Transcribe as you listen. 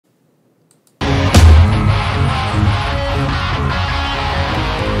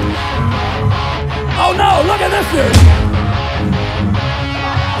no, look at this dude.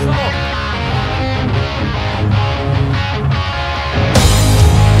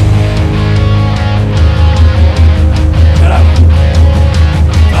 Get up.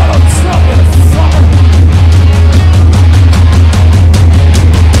 Donald Trump, you fucker.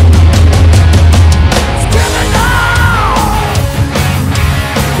 Screaming out.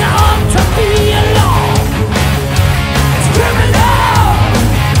 Come to be alone. Screaming out.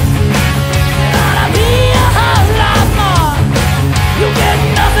 Gotta be a whole lot more. You get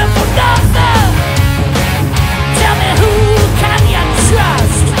nothing for nothing. Tell me who can you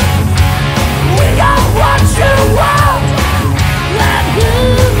trust? We got what you want. Let who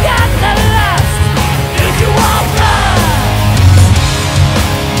got the lust? If you want blood,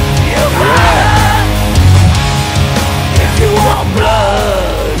 you got it. If you want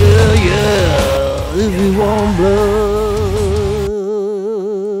blood, yeah. If you want blood.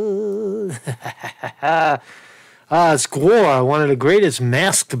 It's Gore, one of the greatest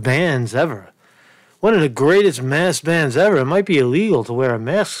masked bands ever. One of the greatest masked bands ever. It might be illegal to wear a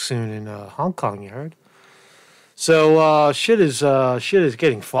mask soon in Hong Kong, you heard? So shit is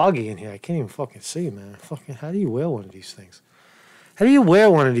getting foggy in here. I can't even fucking see, man. Fucking, how do you wear one of these things? How do you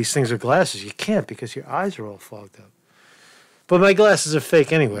wear one of these things with glasses? You can't because your eyes are all fogged up. But my glasses are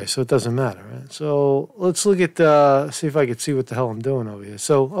fake anyway, so it doesn't matter, right? So let's look at, see if I can see what the hell I'm doing over here.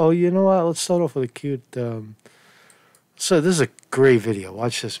 So, oh, you know what? Let's start off with a cute, so this is a great video.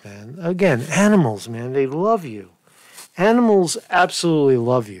 Watch this, man. Again, animals, man, they love you. Animals absolutely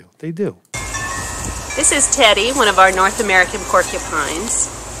love you. They do. This is Teddy, one of our North American porcupines.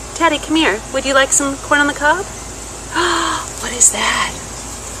 Teddy, come here. Would you like some corn on the cob? What is that?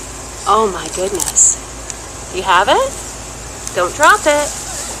 Oh my goodness. You have it? Don't drop it.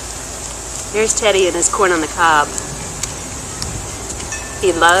 Here's Teddy and his corn on the cob.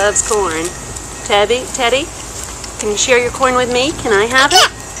 He loves corn. Teddy, can you share your corn with me? Can I have it?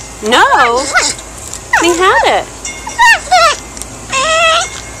 No. Let me have it.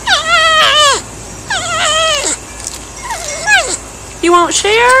 You won't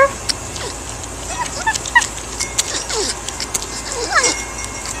share?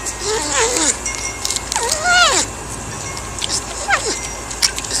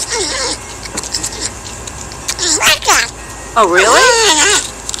 Oh, really?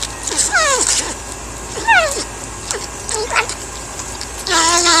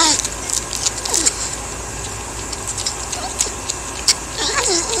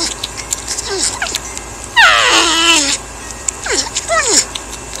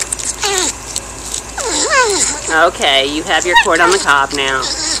 Okay, you have your corn on the cob now.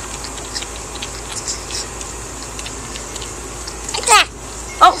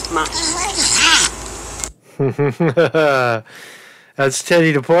 Oh, my. That's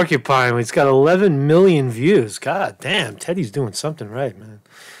Teddy the Porcupine. He's got 11 million views. God damn, Teddy's doing something right, man.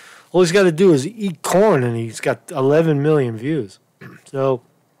 All he's got to do is eat corn, and he's got 11 million views. So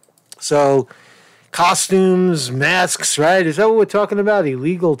costumes, masks, right? Is that what we're talking about?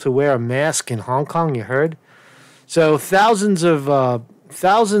 Illegal to wear a mask in Hong Kong, you heard? So thousands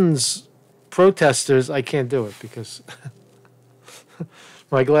protesters. I can't do it because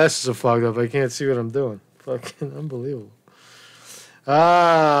my glasses are fogged up. I can't see what I'm doing. Fucking unbelievable.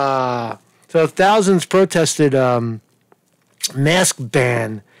 So thousands protested mask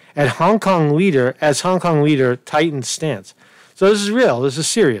ban at Hong Kong leader tightens stance. So this is real. This is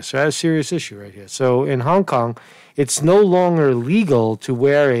serious, right? A serious issue right here. So in Hong Kong, it's no longer legal to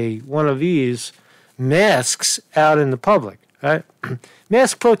wear one of these masks out in the public, right?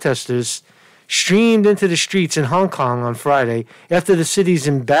 Mask protesters streamed into the streets in Hong Kong on Friday after the city's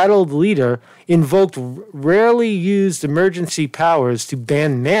embattled leader invoked rarely used emergency powers to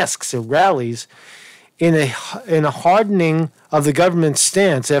ban masks at rallies in a hardening of the government's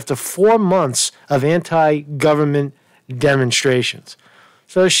stance after 4 months of anti-government demonstrations.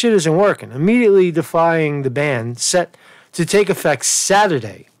 So this shit isn't working. Immediately defying the ban set to take effect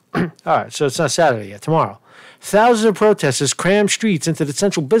Saturday. All right, so it's not Saturday yet, tomorrow. Thousands of protesters crammed streets into the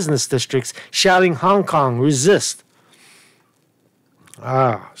central business districts, shouting, "Hong Kong, resist."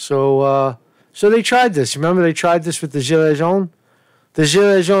 So they tried this. Remember they tried this with the Gilets jaunes? The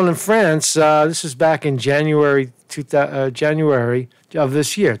Gilets jaunes in France, this is back in January of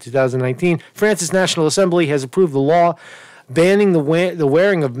this year, 2019. France's National Assembly has approved the law banning the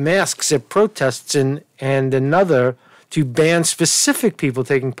wearing of masks at protests and another to ban specific people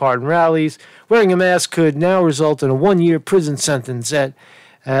taking part in rallies. Wearing a mask could now result in a 1-year prison sentence and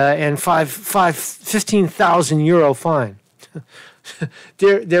 15,000 euro fine.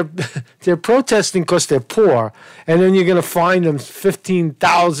 They're protesting because they're poor, and then you're going to fine them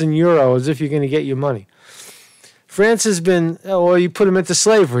 15,000 euro as if you're going to get your money. France has been, or you put them into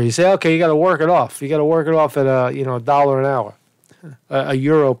slavery. You say, okay, you got to work it off. You got to work it off at $1 an hour, a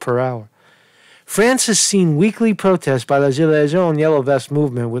euro per hour. France has seen weekly protests by the Gilets Jaunes Yellow Vest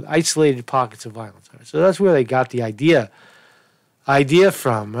movement with isolated pockets of violence. Right? So that's where they got the idea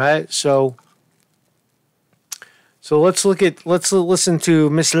from, right? So let's listen to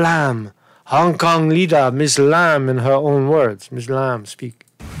Miss Lam, Hong Kong leader Miss Lam, in her own words. Miss Lam, speak.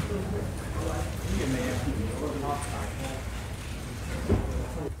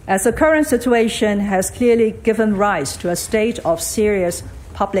 As the current situation has clearly given rise to a state of serious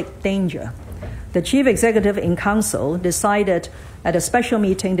public danger, the Chief Executive in Council decided at a special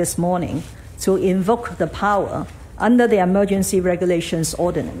meeting this morning to invoke the power under the Emergency Regulations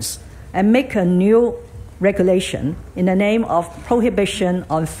Ordinance and make a new regulation in the name of Prohibition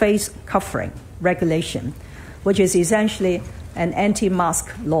on Face Covering Regulation, which is essentially an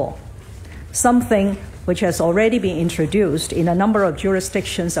anti-mask law, something which has already been introduced in a number of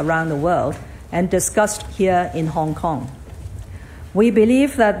jurisdictions around the world and discussed here in Hong Kong. We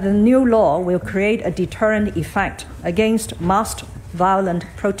believe that the new law will create a deterrent effect against masked violent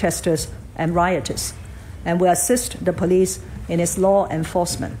protesters and rioters, and will assist the police in its law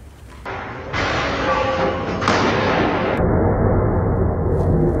enforcement.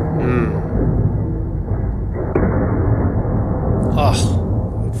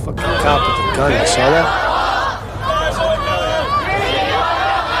 Oh, fucking cop with the gun, you saw that?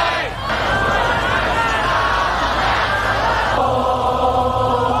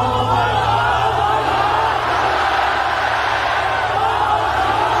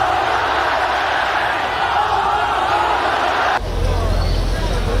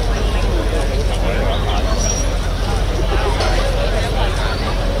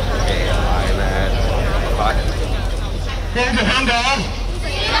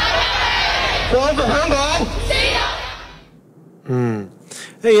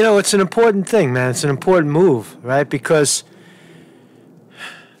 Hey, it's an important thing, man. It's an important move, right? Because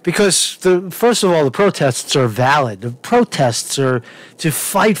first of all, the protests are valid. The protests are to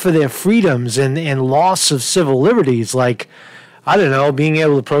fight for their freedoms and loss of civil liberties, like, I don't know, being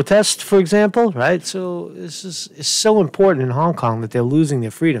able to protest, for example, right? So this is so important in Hong Kong that they're losing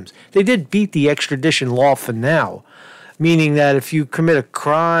their freedoms. They did beat the extradition law for now, meaning that if you commit a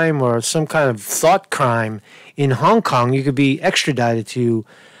crime or some kind of thought crime in Hong Kong, you could be extradited to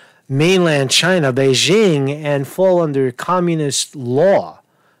mainland China, Beijing, and fall under communist law,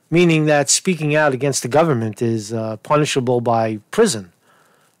 meaning that speaking out against the government is punishable by prison.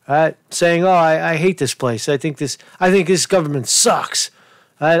 Right? Saying, "Oh, I hate this place. I think this government sucks.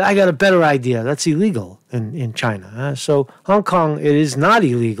 I got a better idea." That's illegal in China. So Hong Kong, it is not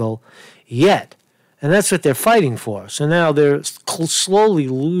illegal yet. And that's what they're fighting for. So now they're slowly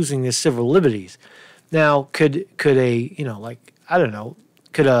losing their civil liberties. Now, could a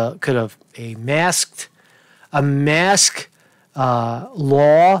mask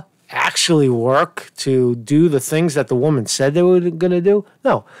law actually work to do the things that the woman said they were going to do?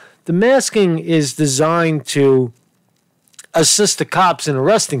 No, the masking is designed to assist the cops in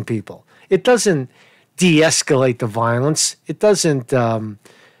arresting people. It doesn't de-escalate the violence. It doesn't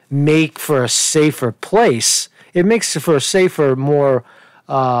make for a safer place. It makes for a safer, more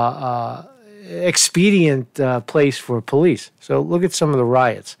expedient place for police. So look at some of the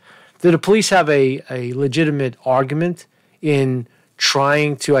riots. Did the police have a legitimate argument in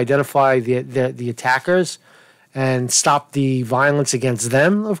trying to identify the attackers and stop the violence against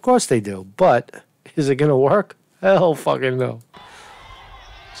them? Of course they do. But is it going to work? Hell fucking no.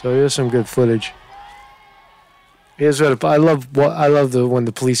 So here's some good footage. Here's what I love when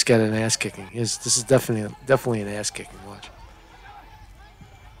the police get an ass kicking. This is definitely an ass kicking. Watch.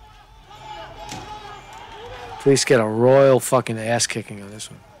 Police get a royal fucking ass kicking on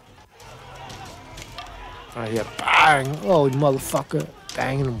this one. Right here, bang! Oh, motherfucker,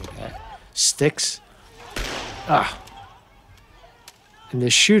 banging them with that sticks. And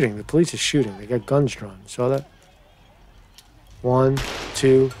they're shooting. The police are shooting. They got guns drawn. You saw that? 1,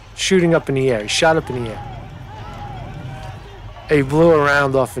 2, shooting up in the air. He shot up in the air. He blew a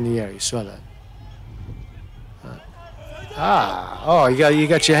round off in the air. You saw that? Oh, you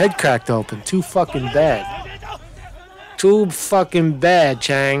got your head cracked open. Too fucking bad. Too fucking bad,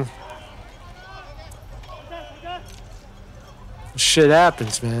 Chang. Shit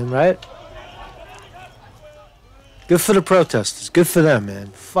happens, man, right? Good for the protesters. Good for them,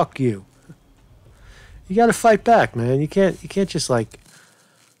 man. Fuck you. You got to fight back, man. You can't just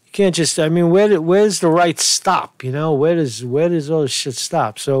I mean, where's the right stop? Where does all this shit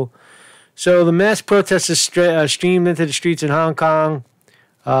stop? So the mass protesters streamed into the streets in Hong Kong.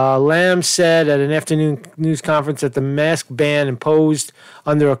 Lamb said at an afternoon news conference that the mask ban imposed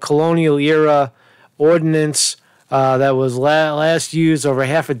under a colonial era ordinance that was last used over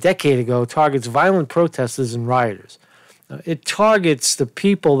half a decade ago targets violent protesters and rioters. It targets the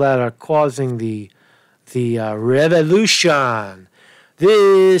people that are causing the revolution.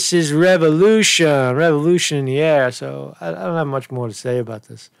 This is revolution in the air. So I don't have much more to say about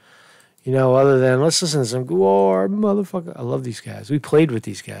this. You know, other than let's listen to some Gore, motherfucker. I love these guys. We played with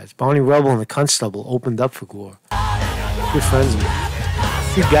these guys. Barney Rubble and the Constable opened up for Gore. Good friends of mine.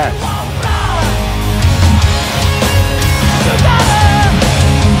 Good guys.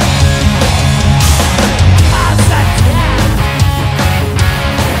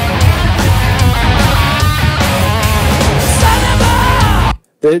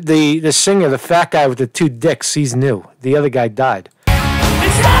 The singer, the fat guy with the two dicks, he's new. The other guy died.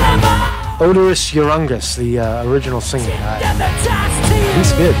 Odorous Urungus, the original singer, died.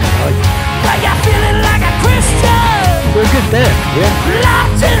 He's good. I like it. They're a good band, yeah.